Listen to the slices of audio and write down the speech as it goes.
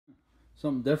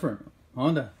something different.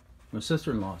 Honda, my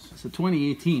sister-in-law's. It's a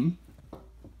 2018.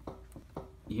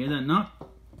 You hear that knock?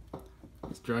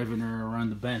 It's driving her around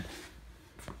the bend.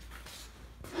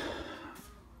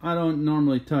 I don't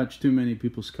normally touch too many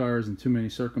people's cars in too many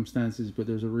circumstances, but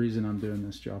there's a reason I'm doing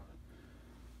this job.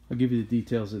 I'll give you the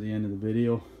details at the end of the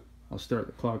video. I'll start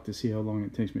the clock to see how long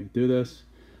it takes me to do this.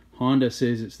 Honda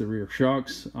says it's the rear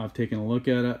shocks. I've taken a look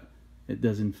at it. It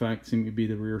does in fact seem to be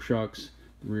the rear shocks,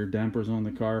 the rear dampers on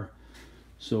the car.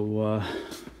 So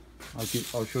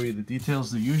I'll show you the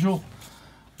details, the usual.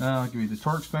 I'll give you the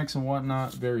torque specs and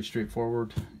whatnot. Very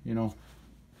straightforward, you know.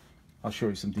 I'll show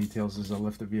you some details as I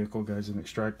lift the vehicle, guys, and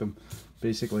extract them.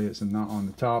 Basically, it's a nut on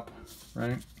the top,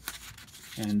 right?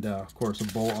 And of course, a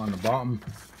bolt on the bottom.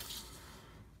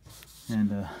 And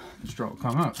the strut will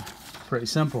come out. Pretty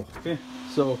simple. Okay,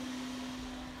 so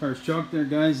car's chocked there,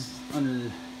 guys, under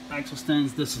the axle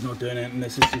stands. This is not doing it, and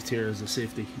this is just here as a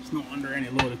safety. It's not under any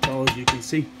load at all, as you can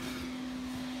see.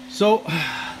 So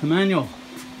the manual.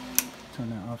 Turn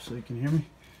that off so you can hear me.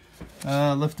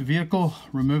 Lift the vehicle,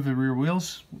 remove the rear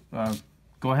wheels.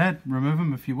 Go ahead, remove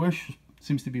them if you wish.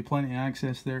 Seems to be plenty of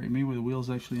access there to me where the wheel's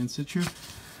actually in situ.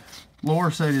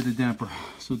 Lower side of the damper.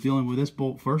 So dealing with this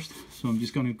bolt first. So I'm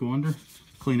just going to go under,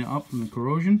 clean it up from the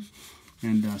corrosion,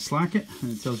 and slack it.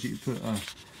 And it tells you to put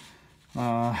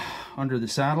under the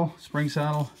saddle, spring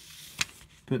saddle,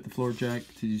 put the floor jack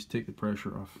to just take the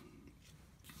pressure off.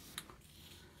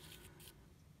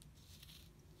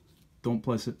 Don't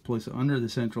place it under the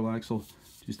central axle,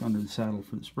 just under the saddle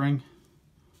for the spring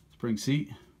seat.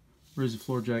 Raise the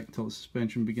floor jack until the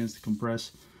suspension begins to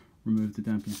compress. Remove the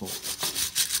damping bolt.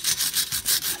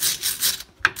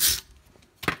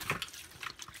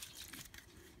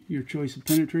 Your choice of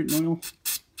penetrating oil.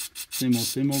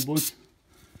 Same old boys.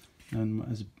 And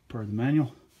as per the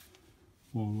manual,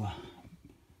 we'll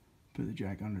put the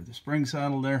jack under the spring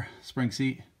saddle there, spring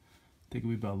seat. Take a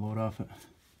wee bit of load off it.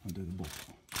 Undo the bolt.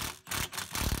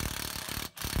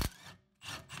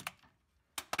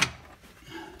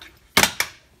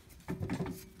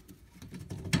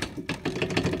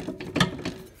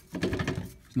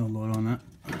 No load on that.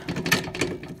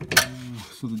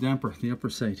 So the damper, the upper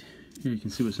side, here you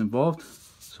can see what's involved.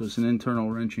 So it's an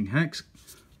internal wrenching hex.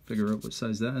 Figure out what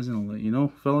size that is and I'll let you know,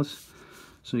 fellas.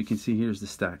 So you can see here's the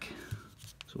stack.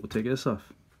 So we'll take this off.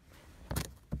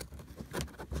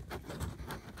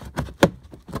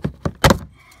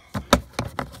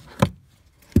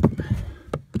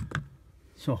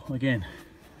 So again,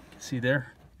 you can see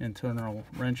there, internal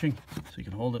wrenching. So you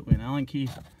can hold it with an Allen key,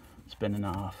 spinning it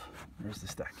off. There's the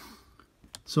stack.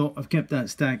 So I've kept that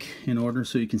stack in order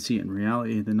so you can see it in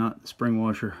reality. The nut, the spring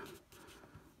washer,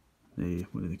 the,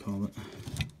 what do they call it?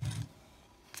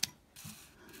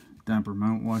 Damper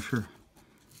mount washer,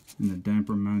 and the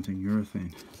damper mounting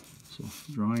urethane. So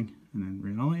drawing and then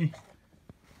reality.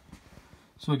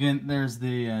 So again, there's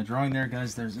the drawing there,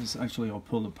 guys. There's this, actually all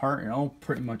pulled apart. It all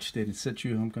pretty much stayed in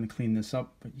situ. I'm going to clean this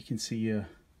up, but you can see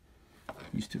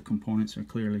these two components are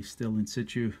clearly still in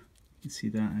situ. You can see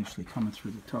that actually coming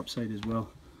through the top side as well.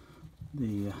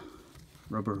 The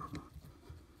rubber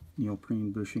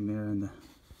neoprene bushing there and the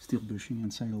steel bushing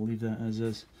inside. I'll leave that as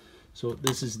is. So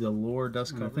this is the lower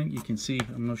dust cover. I think you can see,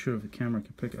 I'm not sure if the camera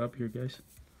can pick it up here, guys.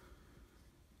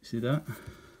 You see that?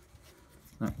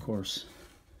 That, of course,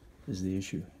 is the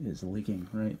issue, is leaking,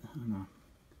 right? And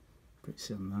pretty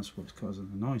certain that's what's causing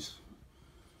the noise.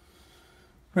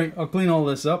 Right, I'll clean all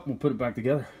this up and we'll put it back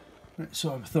together. Right,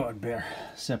 so I thought I'd better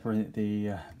separate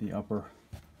the upper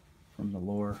from the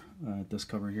lower dust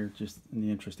cover here, just in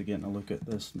the interest of getting a look at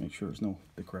this, make sure there's no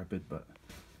decrepit, but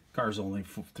car's only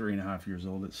 3.5 years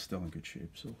old, it's still in good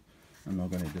shape, so I'm not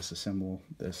going to disassemble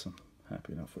this. I'm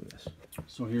happy enough with this.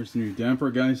 So here's the new damper,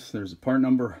 guys. There's a part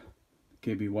number,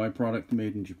 KBY product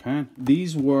made in Japan.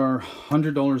 These were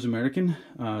 $100 American,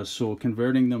 so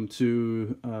converting them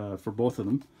to, for both of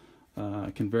them,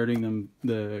 converting them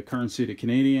the currency to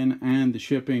Canadian and the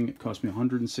shipping, it cost me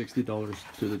 $160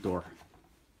 to the door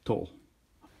toll.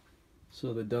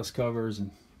 So the dust covers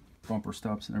and bumper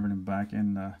stops and everything back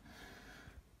in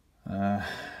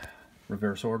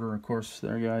reverse order, of course.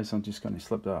 There, guys, I'm just going to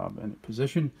slip that up in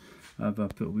position. I've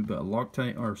put a wee bit of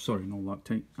Loctite, or sorry, no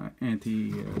Loctite,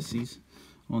 anti-seize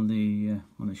on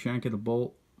the shank of the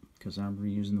bolt, because I'm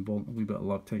reusing the bolt. A wee bit of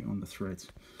Loctite on the threads.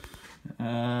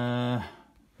 Yeah,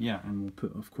 and we'll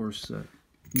put, of course,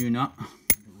 new nut.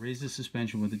 Raise the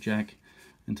suspension with the jack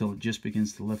until it just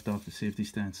begins to lift off the safety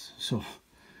stance. So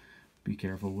be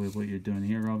careful with what you're doing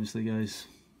here, obviously, guys.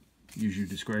 Use your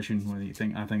discretion. Whether you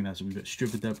think, I think that's a wee bit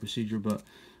stupid, that procedure, but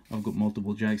I've got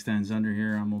multiple jack stands under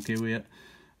here. I'm okay with it.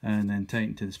 And then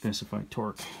tighten to the specified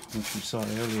torque, which we saw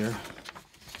earlier.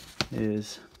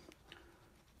 is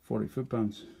 40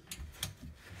 foot-pounds.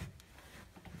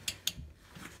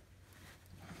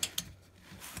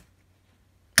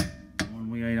 One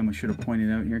wee item I should have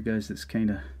pointed out here, guys, that's kind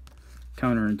of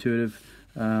counterintuitive.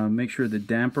 Make sure the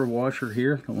damper washer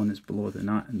here, the one that's below the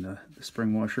nut, and the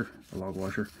spring washer, the log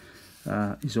washer,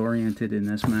 is oriented in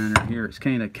this manner here. It's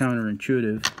kind of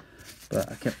counterintuitive,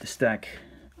 but I kept the stack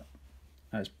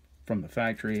as from the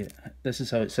factory. This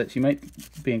is how it sits. You might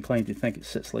be inclined to think it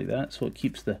sits like that, so it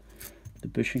keeps the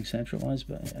bushing centralized,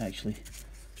 but it actually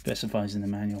specifies in the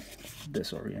manual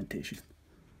this orientation.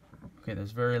 Okay,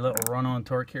 there's very little run-on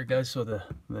torque here, guys, so the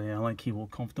Allen key will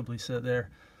comfortably sit there.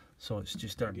 So it's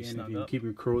just starting to snug up. Keep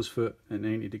your crow's foot at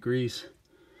 90 degrees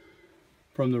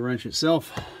from the wrench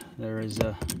itself. There is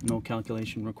no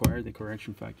calculation required. The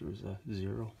correction factor is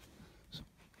 0. So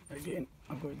again,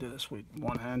 I'm going to do this with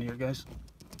one hand here, guys.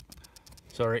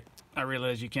 Sorry, I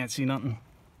realize you can't see nothing,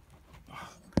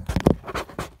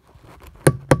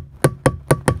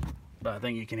 but I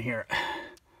think you can hear it.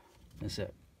 That's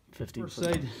it. 15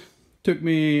 side. Took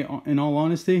me, in all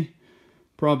honesty,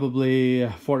 probably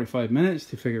 45 minutes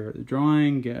to figure out the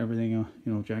drawing, get everything, you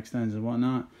know, jack stands and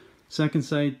whatnot. Second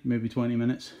side, maybe 20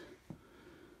 minutes.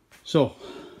 So,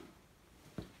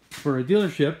 for a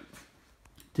dealership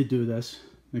to do this,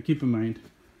 now keep in mind,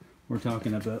 we're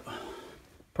talking about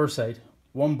per side,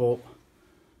 1 bolt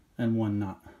and 1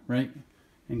 nut, right?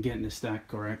 And getting the stack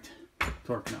correct,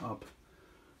 torquing it up.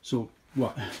 So,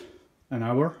 what? An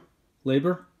hour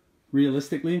labor,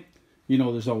 realistically? You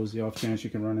know, there's always the off chance you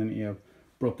can run into a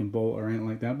broken bolt or anything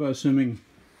like that, but assuming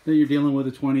that you're dealing with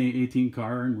a 2018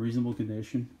 car in reasonable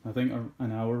condition, I think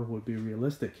an hour would be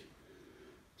realistic.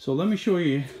 So let me show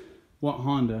you what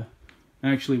Honda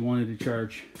actually wanted to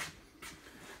charge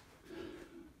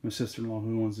my sister-in-law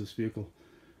who owns this vehicle.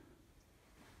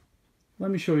 Let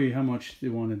me show you how much they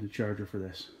wanted to charge her for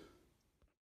this.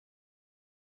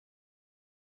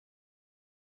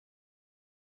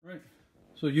 Right,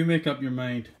 so you make up your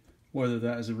mind whether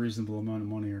that is a reasonable amount of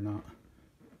money or not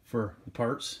for the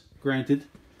parts. Granted,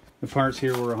 the parts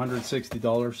here were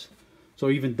 $160, so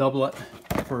even double it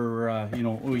for you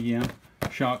know, OEM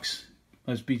shocks.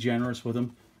 Let's be generous with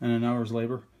them, and an hour's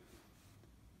labor.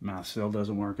 Math still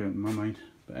doesn't work out in my mind.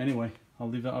 But anyway, I'll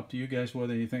leave that up to you guys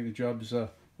whether you think the job is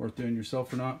worth doing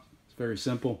yourself or not. It's very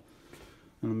simple.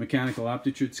 On a mechanical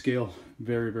aptitude scale,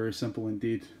 very, very simple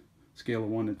indeed. Scale of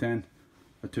 1 to 10,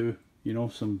 a 2. You know,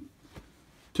 some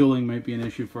tooling might be an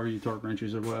issue for you, torque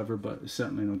wrenches or whatever, but it's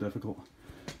certainly no difficult.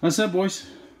 That's it, boys.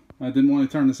 I didn't want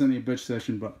to turn this into a bitch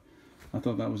session, but I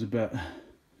thought that was a bit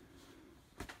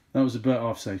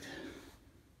offside.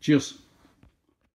 Cheers.